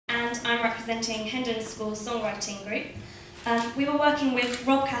I'm representing Hendon School Songwriting Group. We were working with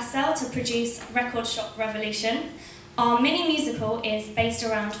Rob Cassell to produce Record Shop Revolution. Our mini musical is based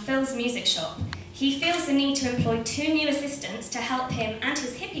around Phil's music shop. He feels the need to employ 2 new assistants to help him and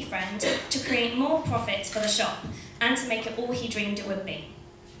his hippie friend to create more profits for the shop and to make it all he dreamed it would be.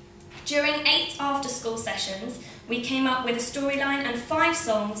 During 8 after-school sessions, we came up with a storyline and 5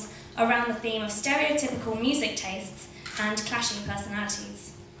 songs around the theme of stereotypical music tastes and clashing personalities.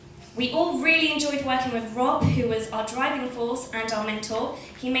 We all really enjoyed working with Rob, who was our driving force and our mentor.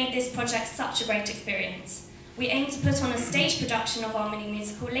 He made this project such a great experience. We aim to put on a stage production of our mini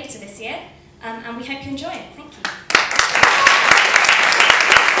musical later this year, and we hope you enjoy it. Thank you.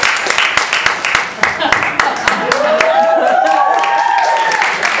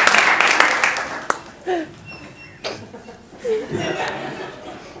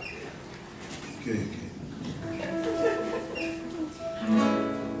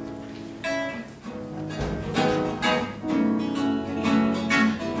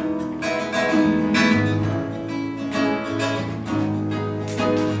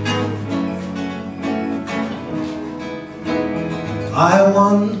 I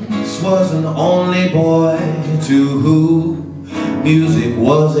once was an only boy to whom music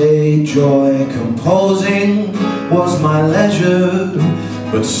was a joy. Composing was my leisure,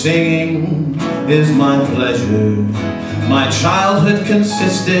 but singing is my pleasure. My childhood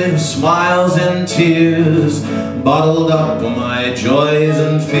consisted of smiles and tears, bottled up my joys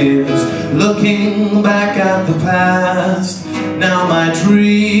and fears. Looking back at the past, now my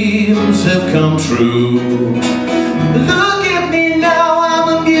dreams have come true. Look at me now, I'm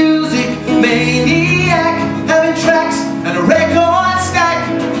a music maniac, having tracks and a record stack.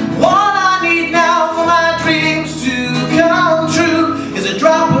 What I need now for my dreams to come true is a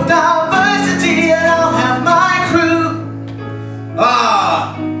drop of diversity and I'll have my crew.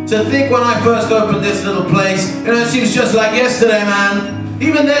 To think when I first opened this little place, it seems just like yesterday, man.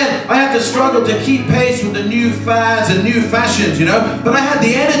 Even then, I had to struggle to keep pace with the new fads and new fashions, but I had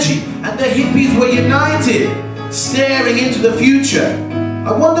the energy and the hippies were united, staring into the future.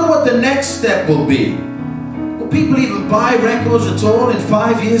 I wonder what the next step will be. Will people even buy records at all in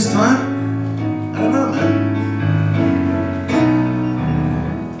 5 years' time? I don't know, man.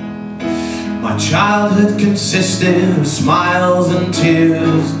 My childhood consisted of smiles and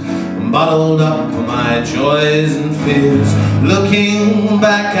tears, bottled up my joys and fears. Looking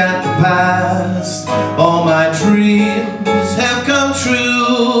back at the past, all my dreams have come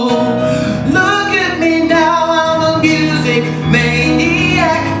true. Look at me now, I'm a music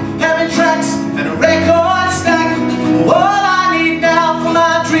maniac, having tracks and a record stack. All I need now for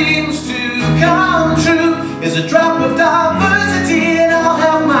my dreams to come true is a drop of diversity and I'll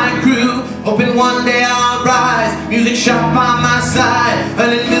have my crew. Hoping one day I'll rise, music shop by my side,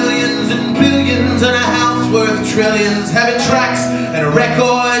 earning millions and billions and a house worth trillions, having tracks and a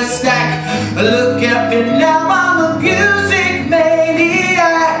record stack. Look at me now, I'm a music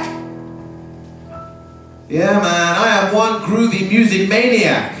maniac. Yeah, man, I am one groovy music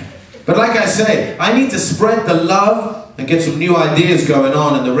maniac. But like I say, I need to spread the love and get some new ideas going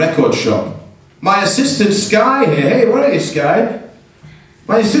on in the record shop. My assistant Sky here, hey, where are you, Sky?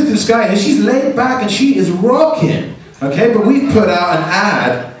 My assistant Sky here, she's laid back and she is rocking, okay? But we've put out an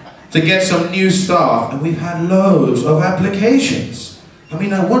ad to get some new staff and we've had loads of applications. I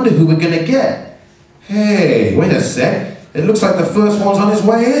mean, I wonder who we're gonna get. Hey, wait a sec. It looks like the first one's on his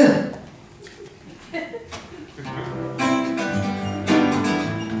way in.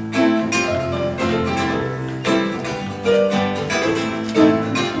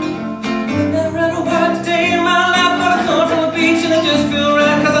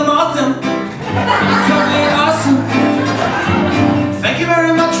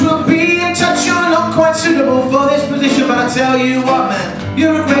 Suitable for this position, but I tell you what, man,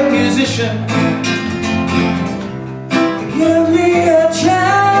 you're a great musician. Give me a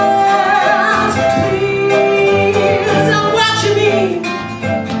chance, please. And what you need?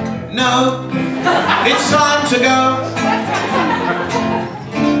 No, it's time to go.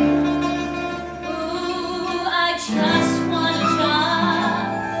 Ooh, I just want a job.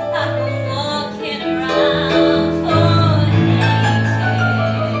 I've been walking around for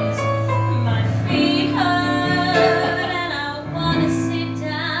ages. My feet hurt and I wanna sit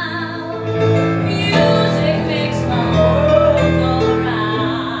down. Music makes my world go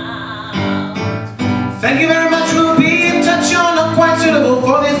round. Thank you very much, we'll be in touch. You're not quite suitable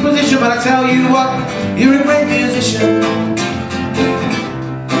for this position, but I tell you what, you're a great musician.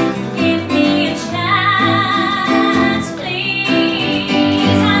 Give me a chance,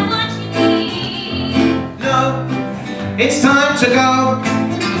 please. I'm what you need. No, it's time to go.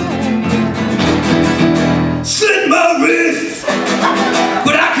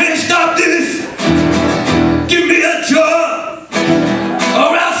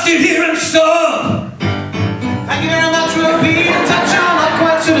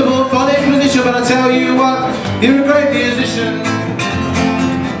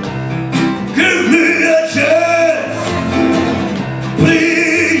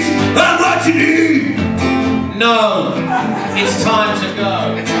 it's time to go.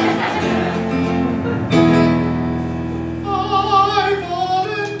 I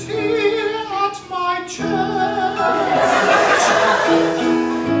volunteer at my church.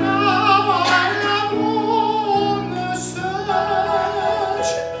 Now I am on the search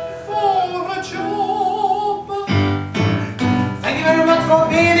for a job. Thank you very much for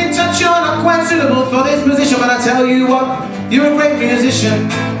being in touch. You're not quite suitable for this position, but I tell you what, you're a great musician.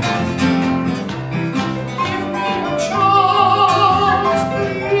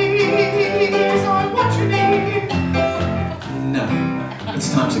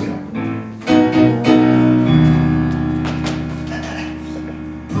 It's time to go.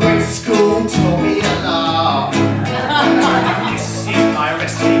 Preschool taught me a lot. This is my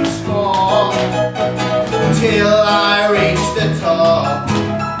resting spot. Till I reach the top,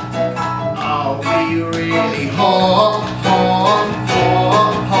 I'll be really hot, hot,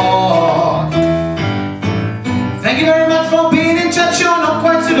 hot, hot. Thank you very much for being in touch. You're not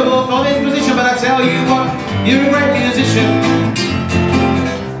quite suitable for this position, but I tell you what, you're a great musician.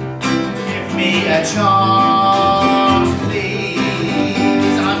 A chance,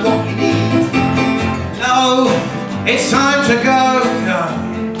 please. I'm what you need. No, it's time to go.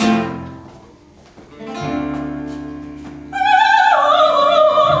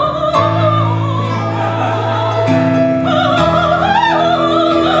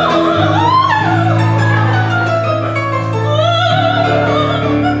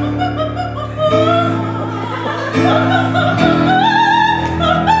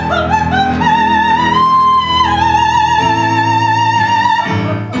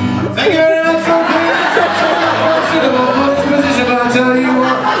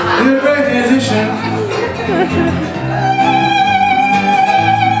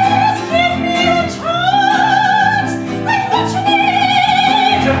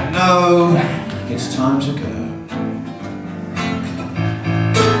 It's time to go.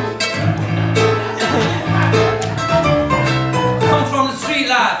 Come from the street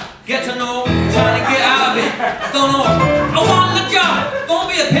life, get to know, trying to get out of it. Don't know. I want the job, don't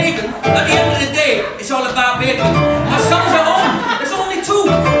be a pagan. At the end of the day, it's all about bacon. My sons are home, there's only 2.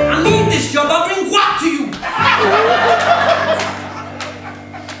 I need this job, I'll bring what to you?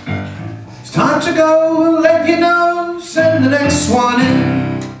 It's time to go and let you know. Send the next one in.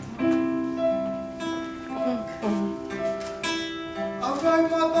 I rode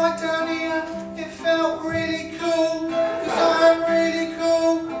my bike down here, it felt really cool, 'cause I'm really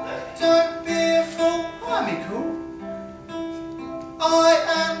cool. Don't be a fool, I'm cool. I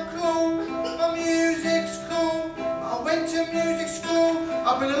am cool, my music's cool. I went to music school,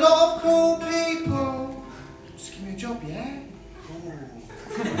 I've been a lot of cool people. Just give me a job, yeah? Cool.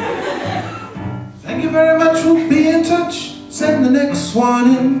 Thank you very much, we'll be in touch. Send the next one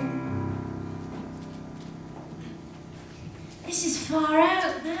in. This is far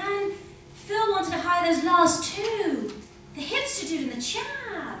out, man. Phil wanted to hire those last 2. The hipster dude and the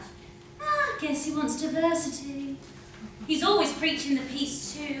chav. I guess he wants diversity. He's always preaching the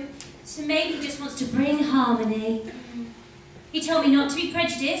peace too, so maybe he just wants to bring harmony. He told me not to be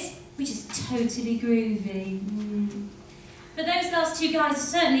prejudiced, which is totally groovy. But those last 2 guys are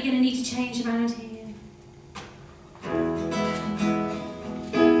certainly going to need to change around here.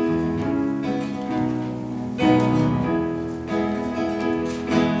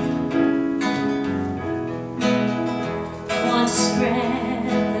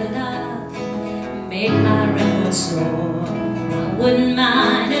 Make my record soar. I wouldn't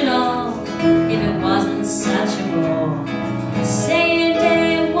mind at all if it wasn't such a bore. Stay in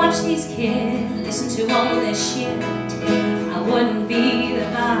day and watch these kids listen to all their shit. I wouldn't be the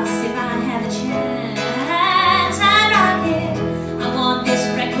boss if I had a chance. I'd rock it. I want this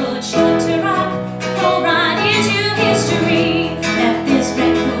record shop to rock, go right into history. Let this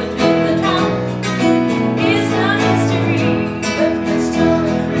record do the drum. It's not history. Let this turn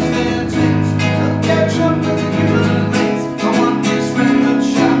a Christian teens. Catch up with the human race. I want this record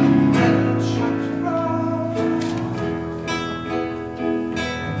shop to rock.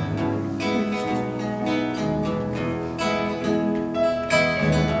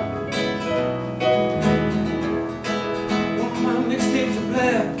 Want my mixtape to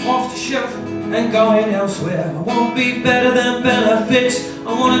play off the shelf and going elsewhere. I won't be better than benefits. I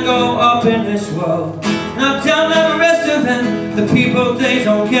wanna go up in this world. Now tell the rest of them, the people, they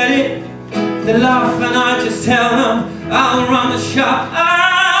don't get it. They laugh and I just tell them I'll run the shop,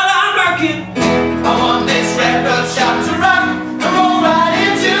 I'll work it. I want this record shop to rock and roll right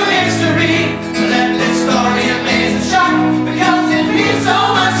into history. To let this story amaze and shock, because it means so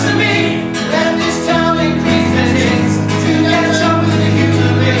much to me. Let this town increase its hits to catch up with the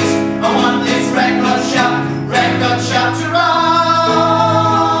human race. I want this record shop to rock.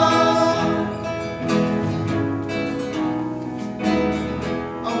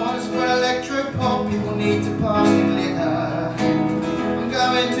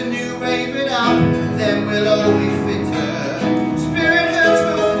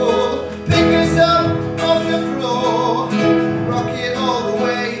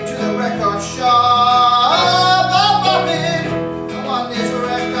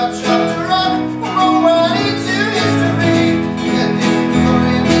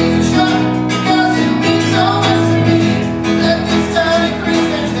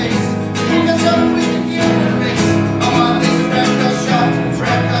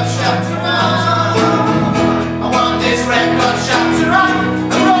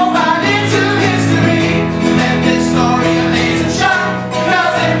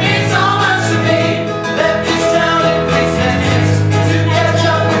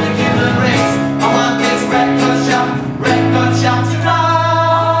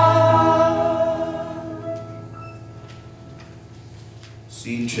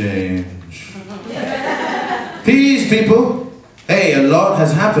 change. Peace, people. Hey, a lot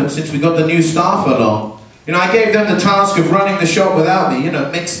has happened since we got the new staff along. You know, I gave them the task of running the shop without me, you know,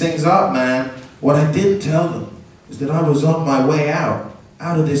 mix things up, man. What I didn't tell them is that I was on my way out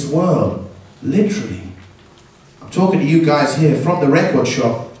of this world, literally. I'm talking to you guys here from the record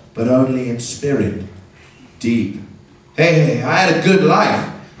shop, but only in spirit, deep. Hey, I had a good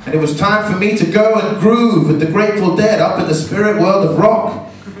life, and it was time for me to go and groove with the Grateful Dead up in the spirit world of rock.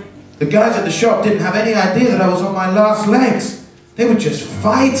 The guys at the shop didn't have any idea that I was on my last legs. They were just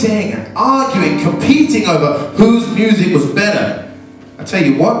fighting and arguing, competing over whose music was better. I tell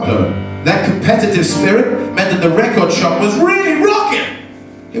you what though, that competitive spirit meant that the record shop was really rocking.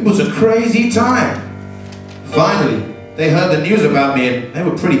 It was a crazy time. Finally, they heard the news about me and they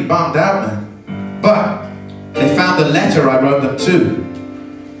were pretty bummed out, man. But they found the letter I wrote them too,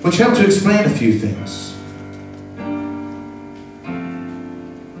 which helped to explain a few things.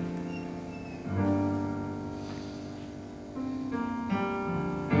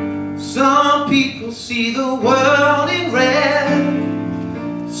 Some people see the world in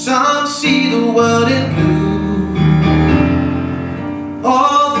red, some see the world in blue.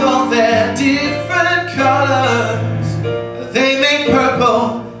 Although they're different colors, they make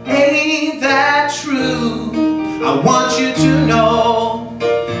purple, ain't that true? I want you to know,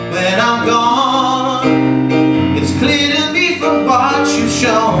 when I'm gone, it's clear to me from what you've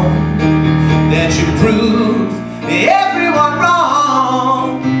shown, that you prove everyone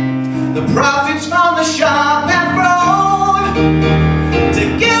wrong. The profits from the shop have grown.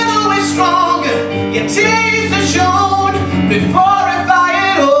 Together we're stronger, your tears are shown. Before if I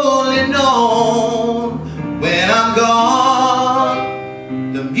had only known, when I'm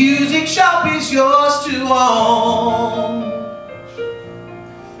gone, the music shop is yours to own.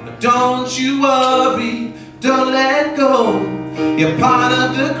 But don't you worry, don't let go. You're part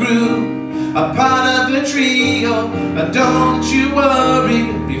of the group, a part of the trio. Don't you worry,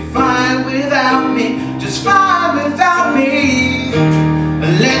 you'll be fine without me, just fine without me.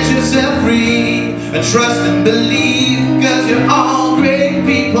 Let yourself free, trust and believe, cause you're all great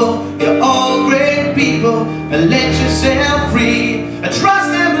people, you're all great people. Let yourself free,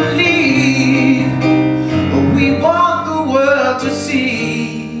 trust and believe. We want the world to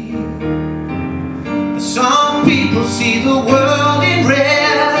see. Some people see the world in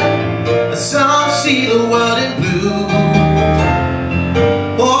red, some see the world in blue.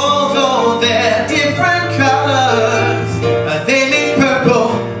 Although they're different colors, they make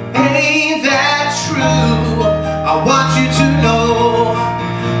purple, ain't that true? I want you to know,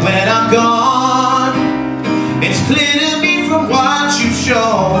 when I'm gone, it's clear to me from what you've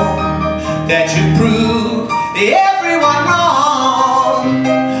shown, that you've proved everyone wrong.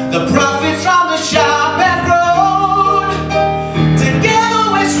 The profits from the shop have grown.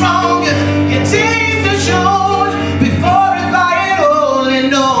 Together we're stronger, your tears are shown. Before if I had only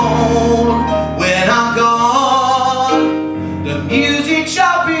known, when I'm gone, the music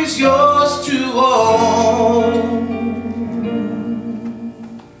shop is yours to own.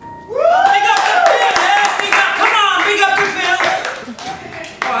 Big up to Phil, yeah? Big up, come on, big up to Phil.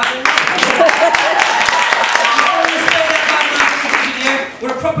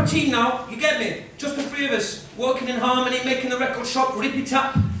 We're a proper team now, you get me? Just the three of us, working in harmony, making the record shop rip it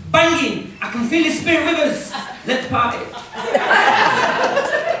up, banging. I can feel the spirit with us. Let's party.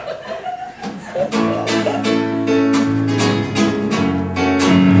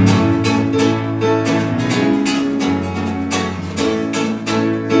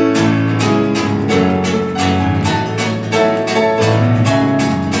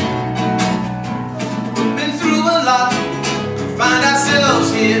 Been through a lot, find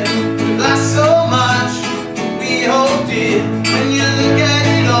ourselves here. We've lost so much, we hold dear. When you look at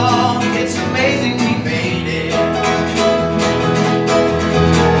it all, it's amazing we made it.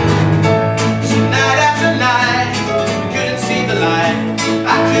 So night after night, we couldn't see the light.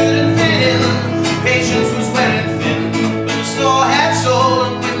 I couldn't fit in, patience was wearing thin. But the store had sold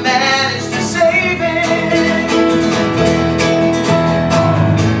and we managed to save it.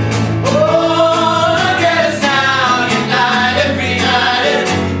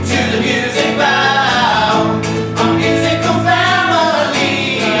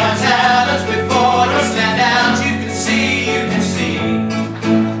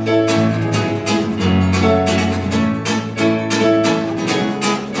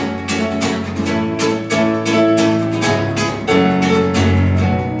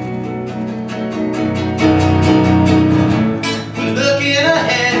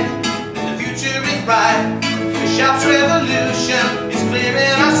 The shop's revolution is clear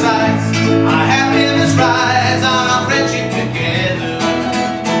in our sights. Our happiness rise on our friendship together.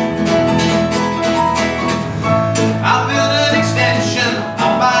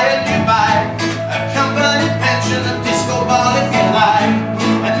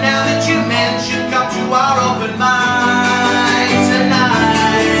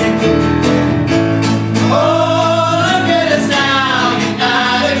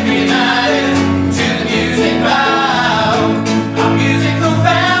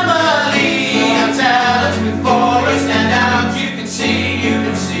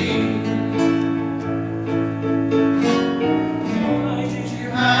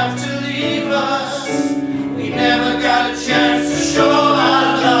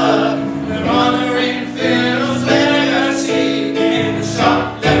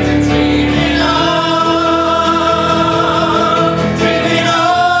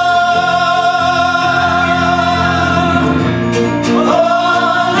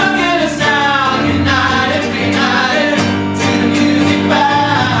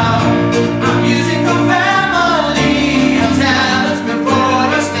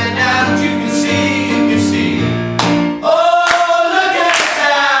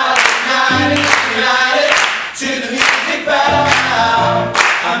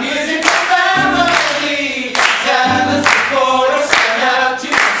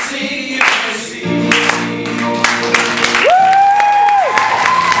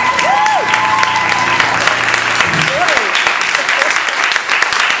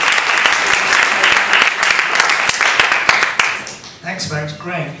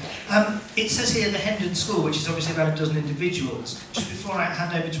 Hendon School, which is obviously about a dozen individuals. Just before I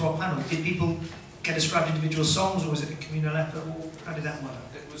hand over to our panel, did people get ascribed individual songs, or was it a communal effort, or how did that work?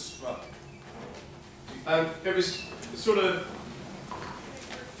 It was, well, it was sort of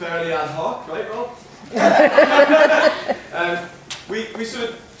fairly ad hoc, right, Rob? We sort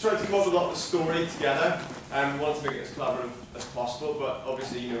of tried to come up with a lot of the story together, and we wanted to make it as collaborative as possible, but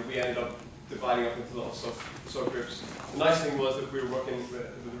obviously, you know, we ended up dividing up into little subgroups. The nice thing was that we were working with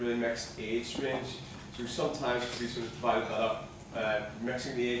a really mixed age range, so sometimes we sort of divided that up,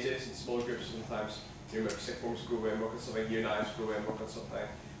 mixing the ages in small groups. Sometimes you know, maybe sixth form school way and work on something, year 9 school way and work on something,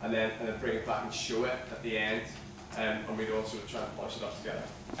 and then bring it back and show it at the end, and we'd all sort of try and polish it up together.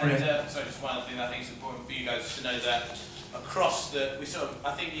 And so just one other thing I think is important for you guys to know that across we sort of,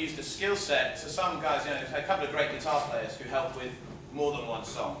 I think, used the skill set. So some guys, you know, a couple of great guitar players who helped with more than one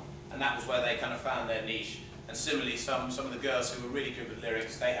song, and that was where they kind of found their niche. And similarly, some of the girls who were really good with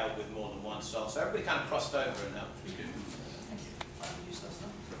lyrics, they helped with more than one song. So everybody kind of crossed over and helped, which was good.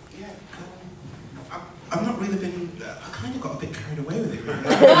 Yeah, I've not really been, I kind of got a bit carried away with it,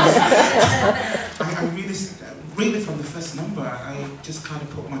 really. I really from the first number, I just kind of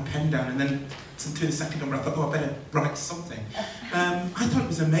put my pen down, and then through the second number I thought, oh, I better write something. I thought it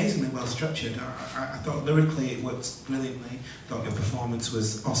was amazingly well structured. I thought lyrically it worked brilliantly. I thought your performance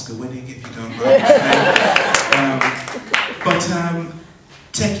was Oscar winning, if you don't mind. But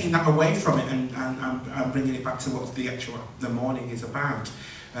taking that away from it and bringing it back to what the morning is about.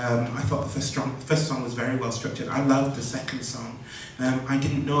 I thought the first song was very well structured. I loved the second song. I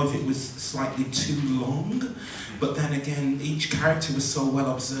didn't know if it was slightly too long, but then again, each character was so well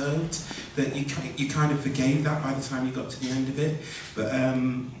observed that you kind of forgave that by the time you got to the end of it. But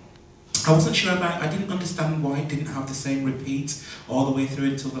I wasn't sure about. I didn't understand why it didn't have the same repeat all the way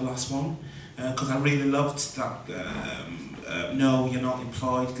through until the last one, because I really loved that. No, you're not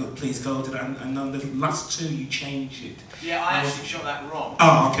employed, please go to that, and then the last two you changed it. Yeah, I actually shot that wrong.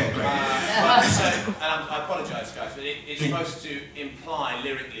 Oh, okay, great. I apologise, guys, but it's supposed to imply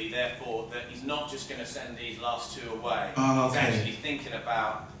lyrically, therefore, that he's not just going to send these last two away. Oh, okay. He's actually thinking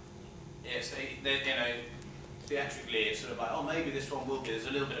about, yes, you know, theatrically, it's sort of like, oh, maybe this one will be. There's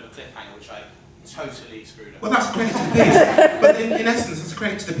a little bit of a cliffhanger, which I totally screwed up. Well, that's a credit to the piece. But in essence, it's a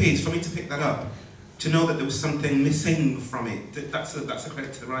credit to the piece for me to pick that up. To know that there was something missing from it, that's a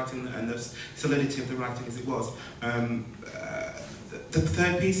credit to the writing and the solidity of the writing as it was. The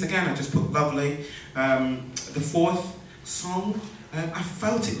third piece, again, I just put lovely. The fourth song, I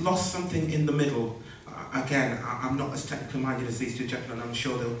felt it lost something in the middle. Again, I'm not as technically minded as these two gentlemen, I'm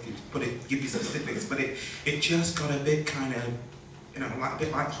sure they'll give you specifics, but it just got a bit kind of, you know, like a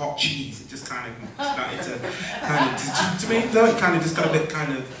bit like hot cheese. It just kind of started to me, though, it kind of just got a bit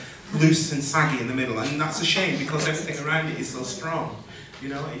kind of loose and saggy in the middle, and that's a shame because everything around it is so strong. You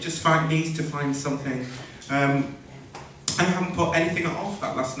know, it just needs to find something. And I haven't put anything off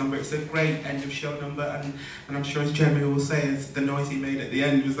that last number. It's a great end of show number, and I'm sure as Jeremy will say, is the noise he made at the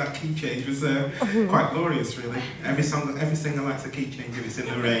end was that key change was quite glorious, really. Every singer likes a key change if it's in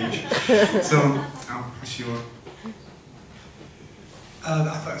the range. So I'll pass you on.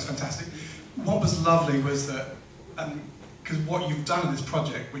 I thought it was fantastic. What was lovely was that. Because what you've done in this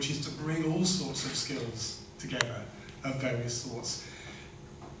project, which is to bring all sorts of skills together of various sorts,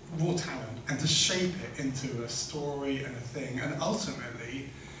 raw talent, and to shape it into a story and a thing, and ultimately,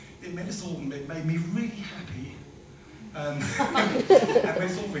 it made me really happy. It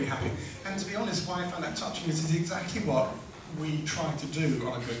made us all really happy. And to be honest, why I found that touching is exactly what we try to do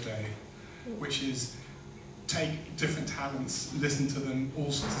on a good day, which is take different talents, listen to them,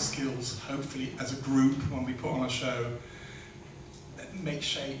 all sorts of skills, hopefully as a group when we put on a show, make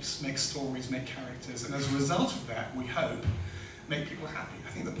shapes, make stories, make characters, and as a result of that, we hope, make people happy. I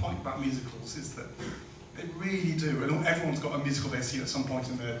think the point about musicals is that they really do, and everyone's got a musical they've seen at some point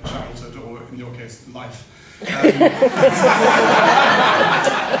in their childhood, or in your case, life, which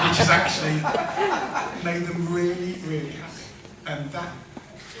has actually made them really, really happy. And that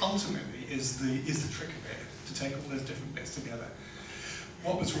ultimately is the trick of it, to take all those different bits together.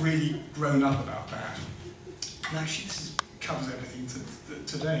 What was really grown up about that, and actually this covers everything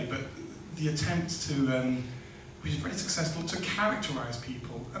today, but the attempt to, which is very successful, to characterise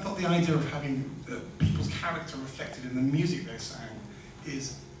people. I thought the idea of having people's character reflected in the music they sang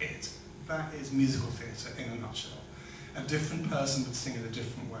is it. That is musical theatre in a nutshell. A different person would sing it a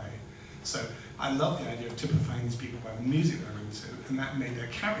different way. So I love the idea of typifying these people by the music they're into, and that made their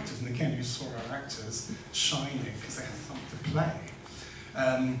characters, and again you saw our actors shining because they had something to play.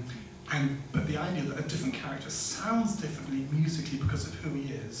 But the idea that a different character sounds differently musically because of who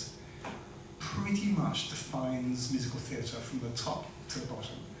he is pretty much defines musical theatre from the top to the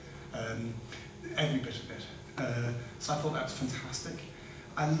bottom. every bit of it. So I thought that was fantastic.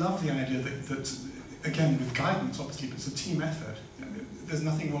 I love the idea that again, with guidance, obviously, but it's a team effort. There's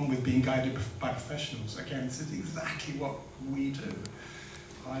nothing wrong with being guided by professionals. Again, this is exactly what we do.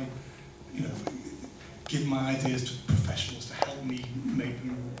 I, give my ideas to professionals to help me make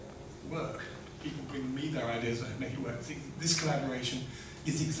them work. People bring me their ideas and make it work. This collaboration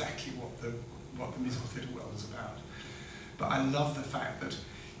is exactly what the musical theatre world is about. But I love the fact that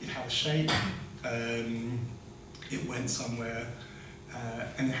it had a shape, it went somewhere,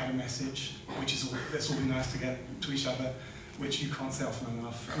 and it had a message, which is let's all be nice to get to each other, which you can't say often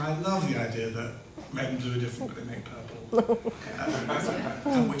enough. And I love the idea that red and blue are different, but they make purple,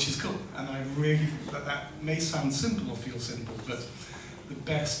 which is cool. And I really, that may sound simple or feel simple, but the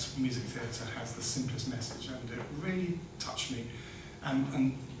best music theatre has the simplest message, and it really touched me.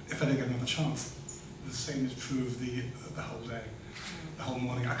 And if I did get another chance, the same is true of the whole day, the whole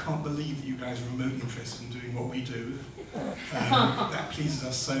morning. I can't believe that you guys are remotely interested in doing what we do. That pleases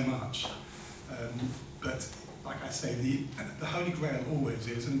us so much. But like I say, the Holy Grail always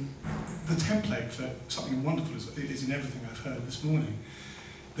is, and the template for something wonderful is in everything I've heard this morning.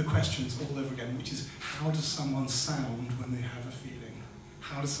 The questions all over again, which is, how does someone sound when they have a feeling?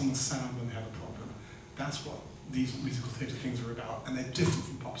 How does someone sound when they have a problem? That's what these musical theatre things are about, and they're different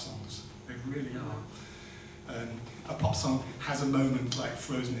from pop songs. They really are. A pop song has a moment like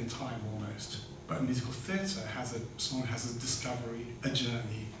frozen in time almost, but a musical theatre has a discovery, a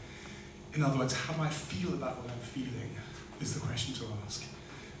journey. In other words, how do I feel about what I'm feeling is the question to ask.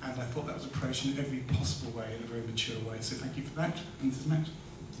 And I thought that was approached in every possible way, in a very mature way. So thank you for that. And this is Matt.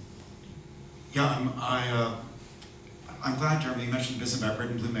 Yeah, I'm glad Jeremy mentioned this about red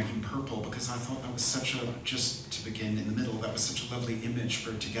and blue making purple, because I thought that was such a, just to begin in the middle, that was such a lovely image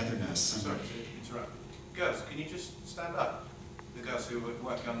for togetherness. Sorry to interrupt. Girls, can you just stand up? The girls who were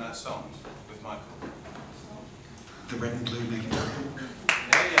working on that song with Michael. The red and blue making purple.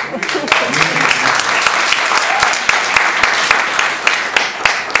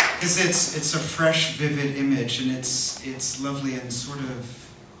 Because it's a fresh, vivid image, and it's lovely and sort of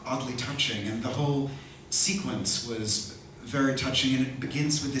oddly touching, and the whole sequence was very touching, and it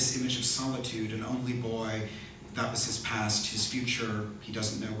begins with this image of solitude, an only boy, that was his past, his future, he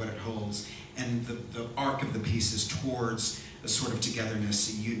doesn't know what it holds, and the arc of the piece is towards a sort of togetherness,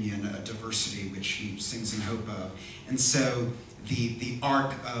 a union, a diversity, which he sings in hope of. And so the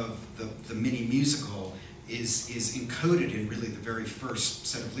arc of the mini musical is encoded in really the very first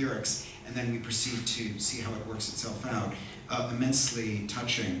set of lyrics, and then we proceed to see how it works itself out. Immensely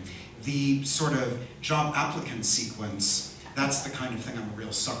touching. The sort of job applicant sequence, that's the kind of thing I'm a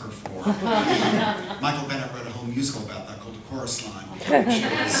real sucker for. Michael Bennett wrote a whole musical about that called A Chorus Line, which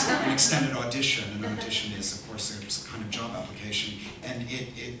is an extended audition. An audition is, of course, a kind of job application, and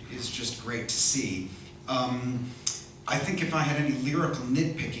it is just great to see. I think if I had any lyrical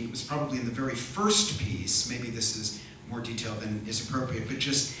nitpicking, it was probably in the very first piece. Maybe this is more detailed than is appropriate, but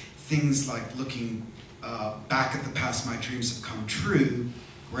just things like looking back at the past, my dreams have come true,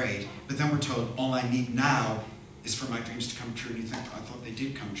 great. But then we're told, all I need now is for my dreams to come true, and you think, I thought they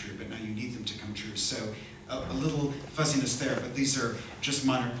did come true, but now you need them to come true. So a little fuzziness there, but these are just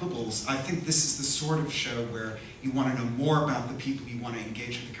minor quibbles. I think this is the sort of show where you want to know more about the people, you want to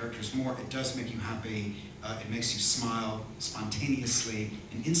engage with the characters more. It does make you happy, it makes you smile spontaneously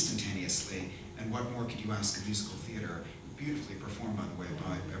and instantaneously, and what more could you ask of musical theater? Beautifully performed, by the way,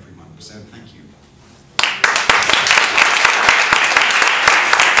 by everyone. So thank you.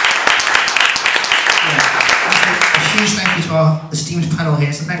 A huge thank you to our esteemed panel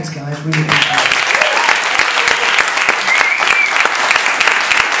here, so thanks guys, really appreciate it.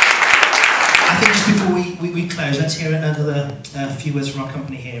 I think just before we close, let's hear another few words from our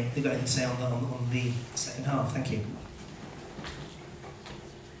company here. They've got anything to say on the second half. Thank you.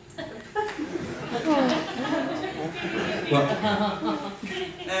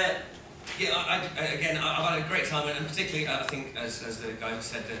 Again, I've had a great time, and particularly I think, as the guy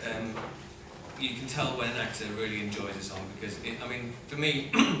said, that you can tell when an actor really enjoys a song, because I mean, for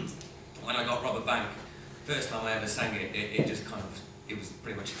me, when I got Robert Bank, first time I ever sang it, it just kind of, it was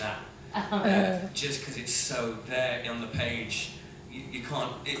pretty much that. Just because it's so there on the page, you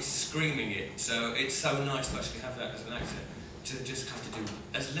can't, it's screaming it, so it's so nice to actually have that as an actor, to just have to do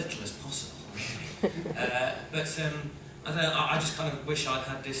as little as possible, really. But I don't know, I just kind of wish I'd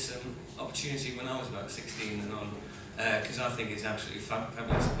had this opportunity when I was about 16 and on, because I think it's absolutely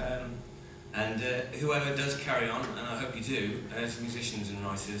fabulous. And whoever does carry on, and I hope you do, as musicians and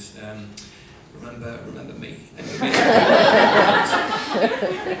writers, remember me.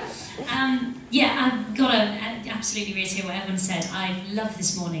 Yeah, I've got a absolutely reiterate what everyone said. I love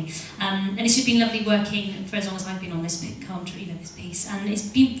this morning, and it's just been lovely working for as long as I've been on this this piece, and it's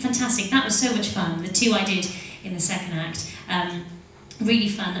been fantastic. That was so much fun. The two I did in the second act, really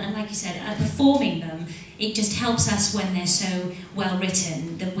fun, and like you said, performing them, it just helps us when they're so well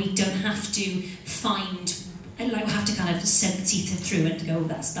written that we don't have to have to kind of see through and go,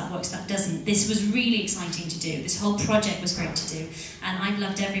 that works, that doesn't. This was really exciting to do. This whole project was great to do, and I've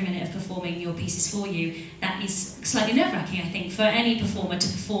loved every minute of performing your pieces for you. That is slightly nerve-wracking, I think, for any performer to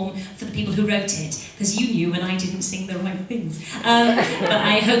perform for the people who wrote it, because you knew when I didn't sing the right things. But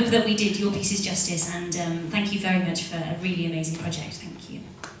I hope that we did your pieces justice, and thank you very much for a really amazing project. Thank you.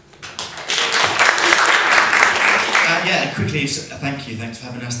 Yeah, quickly, thank you, thanks for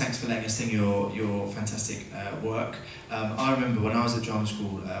having us, thanks for letting us sing your fantastic work. I remember when I was at drama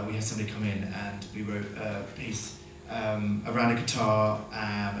school, we had somebody come in and we wrote a piece around a guitar.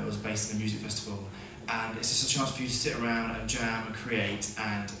 It was based in a music festival, and it's just a chance for you to sit around and jam and create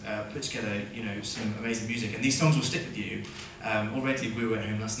and put together, some amazing music. And these songs will stick with you. Already we were at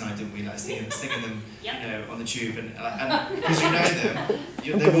home last night, didn't we? Like singing them, on the tube, and because you know them,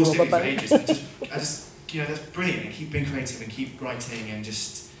 they will stick with you for ages. And I just that's brilliant. And keep being creative and keep writing and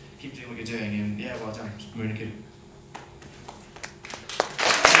just keep doing what you're doing. And yeah, well done. It's really good.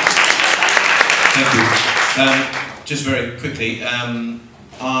 Thank you. Just very quickly,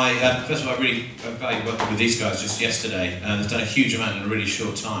 first of all, I really value working with these guys just yesterday. They've done a huge amount in a really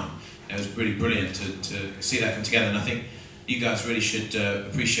short time. It was really brilliant to see that come together, and I think you guys really should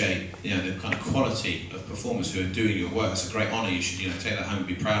appreciate the kind of quality of performers who are doing your work. It's a great honour. You should take that home and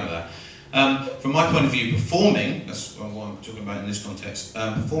be proud of that. From my point of view, performing, that's what I'm talking about in this context,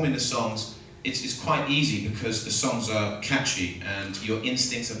 performing the songs, it's quite easy because the songs are catchy and your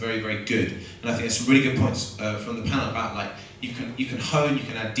instincts are very, very good. And I think there's some really good points from the panel about you can hone, you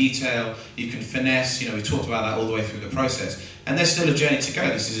can add detail, you can finesse, we talked about that all the way through the process. And there's still a journey to go.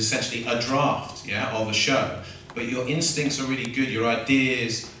 This is essentially a draft, of a show. But your instincts are really good, your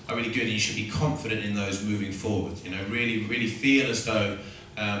ideas are really good, and you should be confident in those moving forward. Really, really feel as though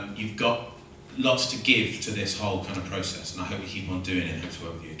you've got lots to give to this whole kind of process, and I hope you keep on doing it. I hope to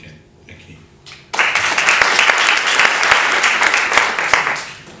work with you again. Thank you.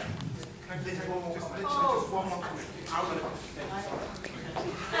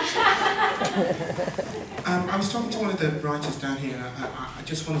 I was talking to one of the writers down here, and I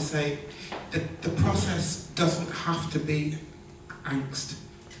just want to say that the process doesn't have to be angst.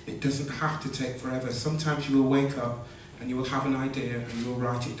 It doesn't have to take forever. Sometimes you will wake up and you will have an idea and you will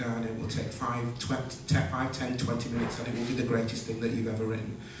write it down. It will take 5, 10, 20 minutes, and it will be the greatest thing that you've ever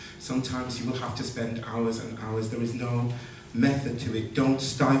written. Sometimes you will have to spend hours and hours. There is no method to it. Don't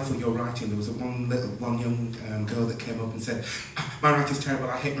stifle your writing. There was one young girl that came up and said, my writing's terrible,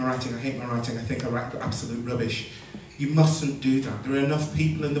 I hate my writing, I think I write absolute rubbish. You mustn't do that. There are enough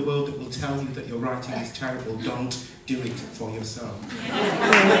people in the world that will tell you that your writing is terrible. Don't do it for yourself.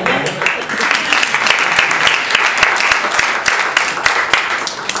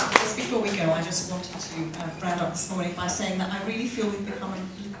 Before we go, I just wanted to round up this morning by saying that I really feel we've become a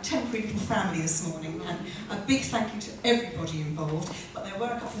temporary little family this morning, and a big thank you to everybody involved. But there were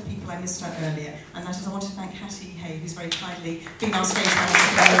a couple of people I missed out earlier, and that is I want to thank Hattie Hay, who's very kindly been our stage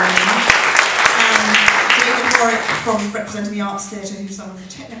manager, and David Warwick from representing the Arts Theatre, who's done the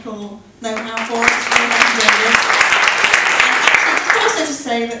technical know-how for us. Also to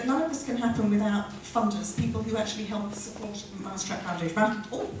say that none of this can happen without funders, people who actually help support the Mousetrap Foundation,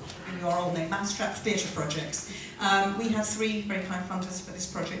 our old name, Mousetrap Theatre Projects. We have 3 very kind funders for this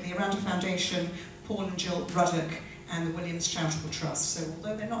project, the Aranda Foundation, Paul and Jill Ruddock, and the Williams Charitable Trust. So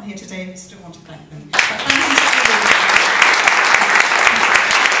although they're not here today, I still want to thank them. But thank you so much.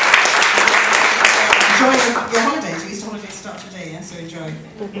 Enjoy your holidays. Your Easter holidays start today, yeah? So enjoy.